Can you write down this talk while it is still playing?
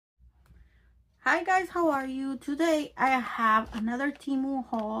Hi guys, how are you? Today I have another Temu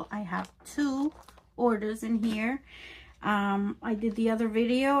haul. I have 2 orders in here. I did the other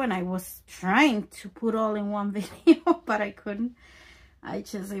video and I was trying to put all in one video, but I couldn't.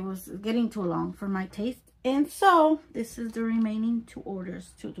 It was getting too long for my taste. And so this is the remaining 2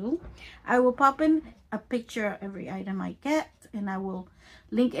 orders to do. I will pop in a picture of every item I get, and I will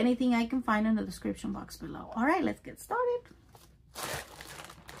link anything I can find in the description box below. All right, let's get started.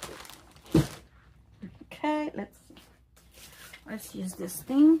 Okay, let's use this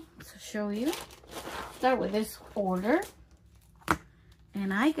thing to show you. Start with this order,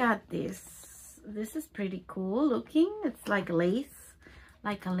 and I got this. This is pretty cool looking. It's like lace,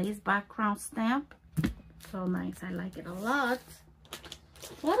 like a lace background stamp. So nice. I like it a lot.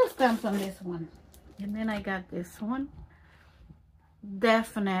 A lot of stamps on this one. And then I got this one.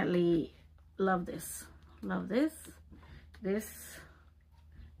 Definitely love this. Love this. This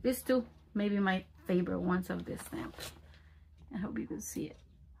too. Maybe my favorite ones of this stamp. I hope you can see it.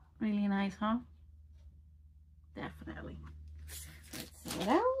 Really nice, huh? Definitely. Let's see what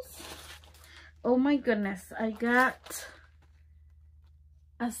else. Oh my goodness, I got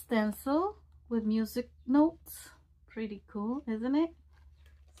a stencil with music notes. Pretty cool, isn't it?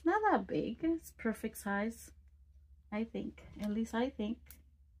 It's not that big. It's perfect size, I think. At least I think.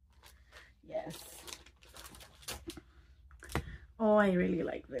 Yes. Oh, I really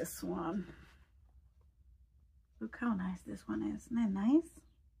like this one. Look how nice this one is. Isn't that nice?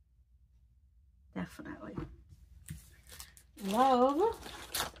 Definitely. Love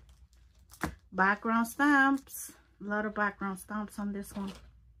background stamps. A lot of background stamps on this one.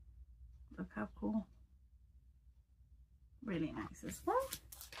 Look how cool. Really nice as well.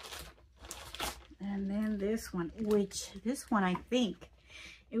 And then this one, I think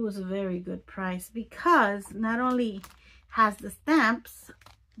it was a very good price, because not only has the stamps,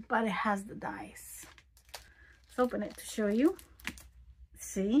 but it has the dies. Let's open it to show you.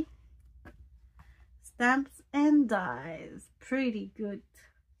 See? Stamps and dies. Pretty good.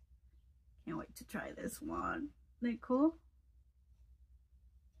 Can't wait to try this one. Isn't it cool?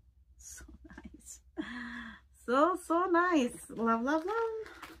 So nice. So nice. Love, love, love.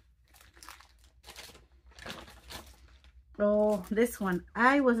 Oh, this one.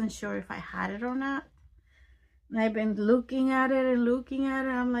 I wasn't sure if I had it or not. And I've been looking at it and looking at it.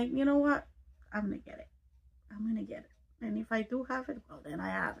 I'm like, you know what? I'm going to get it. I'm going to get it. And if I do have it, well, then I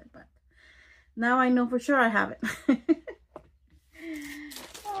have it. But now I know for sure I have it.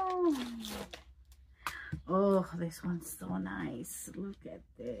 Oh, this one's so nice. Look at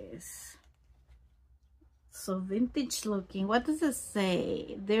this. So vintage looking. What does it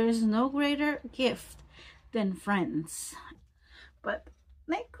say? There is no greater gift than friends. But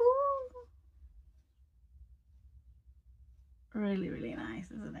isn't that cool? Really, really nice,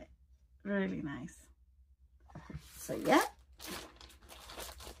 isn't it? Really nice. So yeah,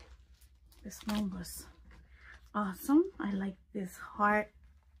 this one was awesome. I like this heart.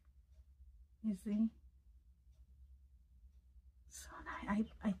 You see? So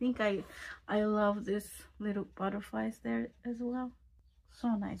nice. I think I love this little butterflies there as well.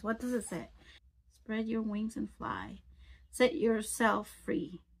 So nice. What does it say? Spread your wings and fly. Set yourself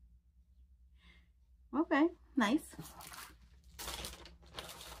free. Okay, nice.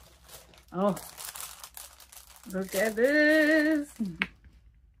 Oh, look at this.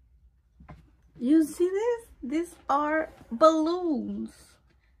 You see this? These are balloons.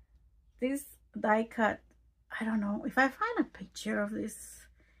 This die cut. I don't know. If I find a picture of this,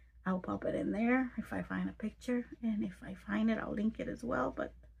 I'll pop it in there. If I find a picture. And if I find it, I'll link it as well.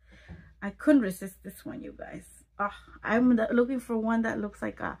 But I couldn't resist this one, you guys. Oh, I'm looking for one that looks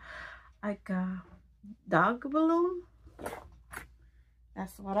like a dog balloon.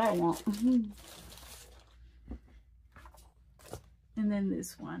 That's what I want. And then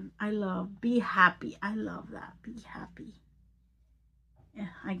this one, I love Be Happy. I love that. Be happy. Yeah,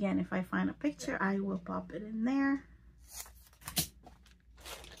 again, if I find a picture, I will pop it in there.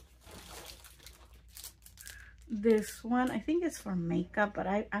 This one, I think it's for makeup, but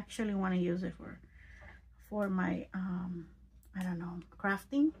I actually want to use it for my I don't know,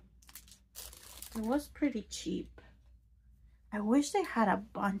 crafting. It was pretty cheap. I wish they had a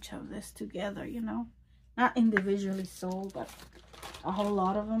bunch of this together, you know, not individually sold, but a whole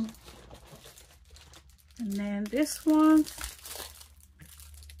lot of them. And then this one,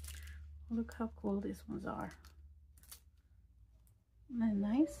 look how cool these ones are. Isn't that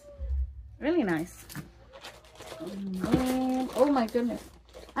nice? Really nice. And, oh my goodness,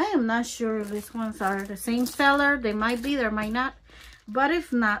 I am not sure if these ones are the same seller. They might be, there might not, but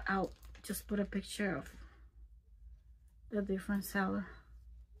if not, I'll just put a picture of the different seller.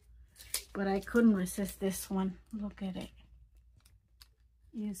 But I couldn't resist this one. Look at it.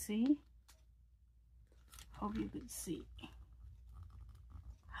 You see? Hope you could see.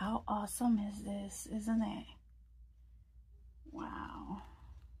 How awesome is this, isn't it? Wow.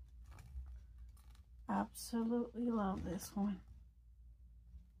 Absolutely love this one.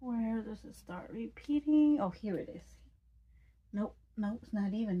 Where does it start repeating? Oh, here it is. Nope, nope, it's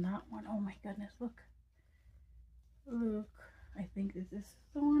not even that one. Oh my goodness, look. Look, I think this is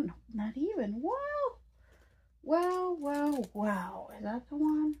the one. No, not even. Wow. Wow, wow, wow. Is that the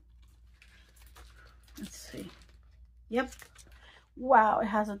one? Let's see. Yep. Wow, it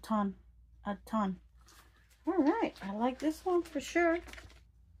has a ton. A ton. All right, I like this one for sure.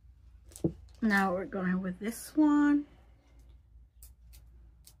 Now we're going with this one.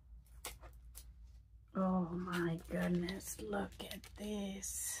 Oh my goodness, look at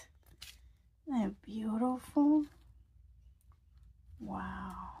this. Isn't that beautiful?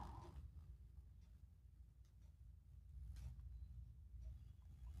 Wow.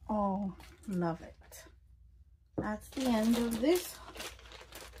 Oh, love it. That's the end of this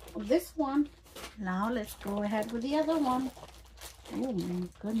one. Now let's go ahead with the other one. Oh my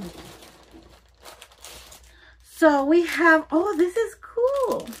goodness. So we have, oh, this is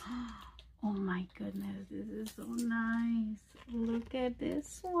cool. Oh my goodness, this is so nice. Look at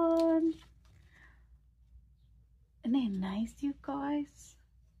this one. Isn't it nice, you guys?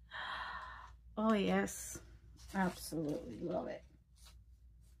 Oh yes, absolutely love it.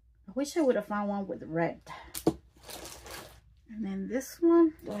 I wish I would have found one with red. And then this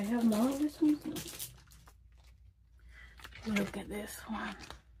one, do I have more of this one? Look at this one.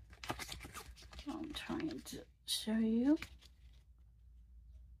 I'm trying to show you.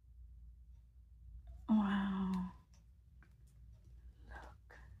 Wow.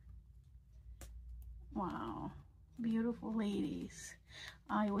 Look. Wow. Beautiful ladies.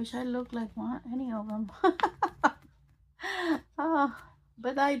 I wish I looked like any of them. Oh,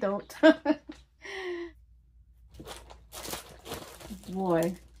 but I don't.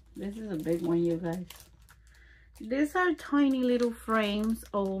 Boy, this is a big one, you guys. These are tiny little frames.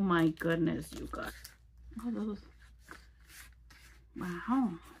 Oh my goodness, you guys. Oh, those. Wow,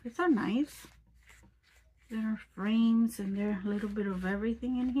 these are nice. There are frames and there are a little bit of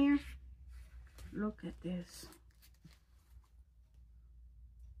everything in here. Look at this.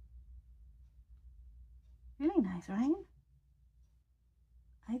 Really nice, right?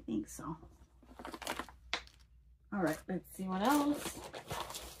 I think so. All right, let's see what else.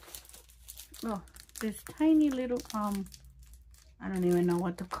 Oh, this tiny little, I don't even know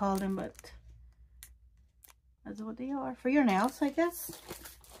what to call them, but that's what they are. For your nails, I guess.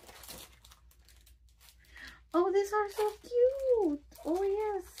 Oh, these are so cute. Oh,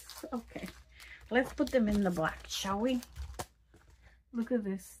 yes. Okay, let's put them in the black, shall we? Look at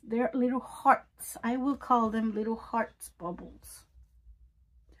this. They're little hearts. I will call them little hearts bubbles.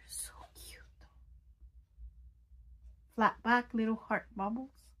 They're so cute. Flat back little heart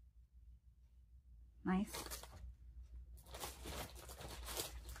bubbles. Nice.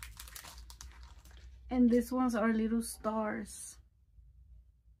 And these ones are little stars.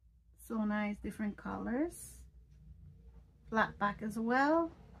 So nice, different colors. Flat back as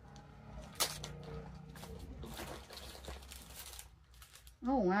well.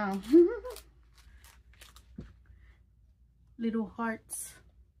 Oh wow. Little hearts.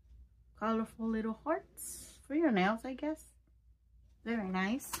 Colorful little hearts for your nails, I guess. Very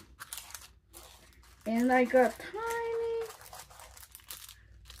nice. And I got tiny.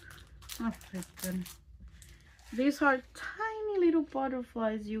 Oh my goodness. These are tiny little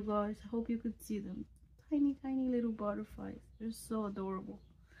butterflies, you guys. I hope you could see them. Tiny, tiny little butterflies. They're so adorable.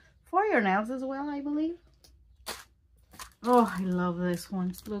 For your nails as well, I believe. Oh, I love this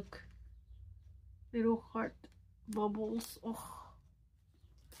one. Look. Little heart bubbles.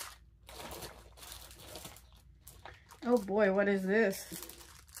 Oh boy, what is this?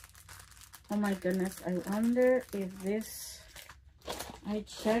 Oh my goodness. I wonder if this, I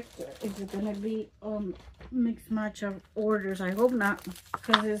checked, is it gonna be mixed match of orders? I hope not,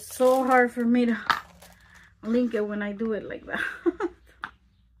 because it's so hard for me to link it when I do it like that.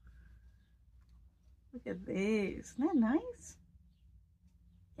 Look at this. Isn't that nice?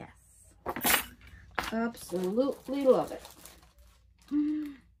 Yes. Absolutely love it.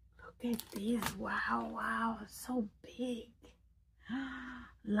 Look at this. Wow, wow. So big.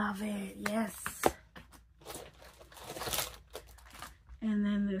 Love it. Yes. And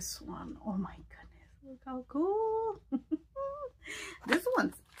then this one. Oh my goodness. Look how cool. This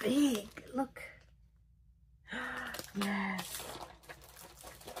one's big. Look. Yes.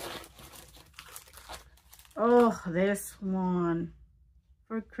 Oh, this one.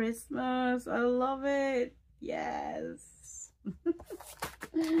 for Christmas. I love it. Yes.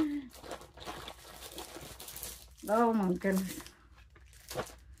 Oh my goodness.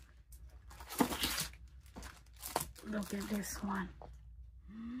 Look at this one.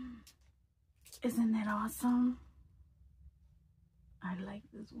 Isn't it awesome? I like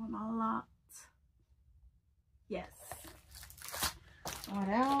this one a lot. Yes. What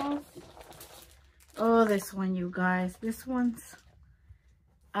else? Oh, this one, you guys. This one's,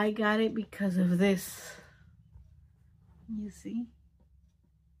 I got it because of this. You see?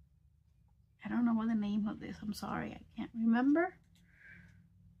 I don't know what the name of this. I'm sorry. I can't remember.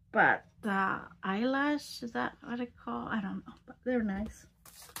 But the eyelash, is that what it called? I don't know. But they're nice.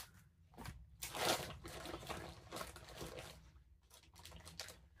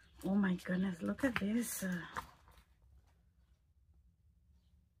 Oh my goodness. Look at this.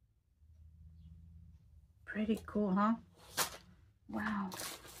 Pretty cool, huh? Wow.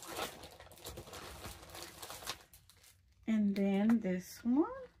 And then this one.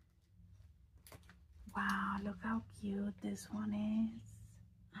 Wow, look how cute this one is.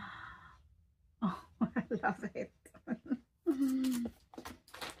 Oh, I love it.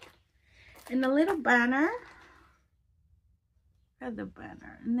 And a little banner. Got the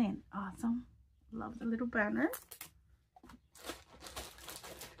banner. And then, awesome. Love the little banner.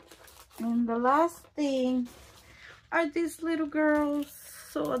 And the last thing are these little girls.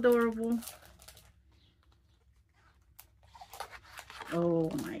 So adorable.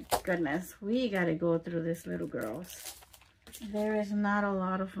 Oh my goodness. We gotta go through these little girls. There is not a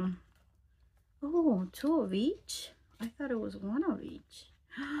lot of them. Oh, 2 of each? I thought it was 1 of each.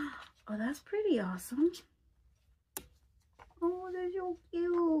 Oh, that's pretty awesome. Oh, they're so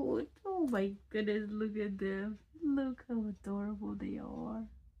cute. Oh my goodness, look at them. Look how adorable they are.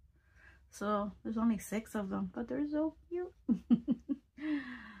 So, there's only 6 of them, but they're so cute.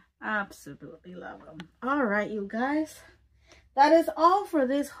 Absolutely love them. All right, you guys. That is all for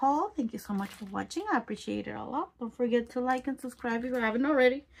this haul. Thank you so much for watching. I appreciate it a lot. Don't forget to like and subscribe if you haven't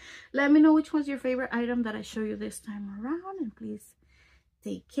already. Let me know which one's your favorite item that I show you this time around. And please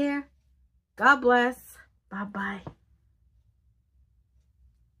take care. God bless. Bye-bye.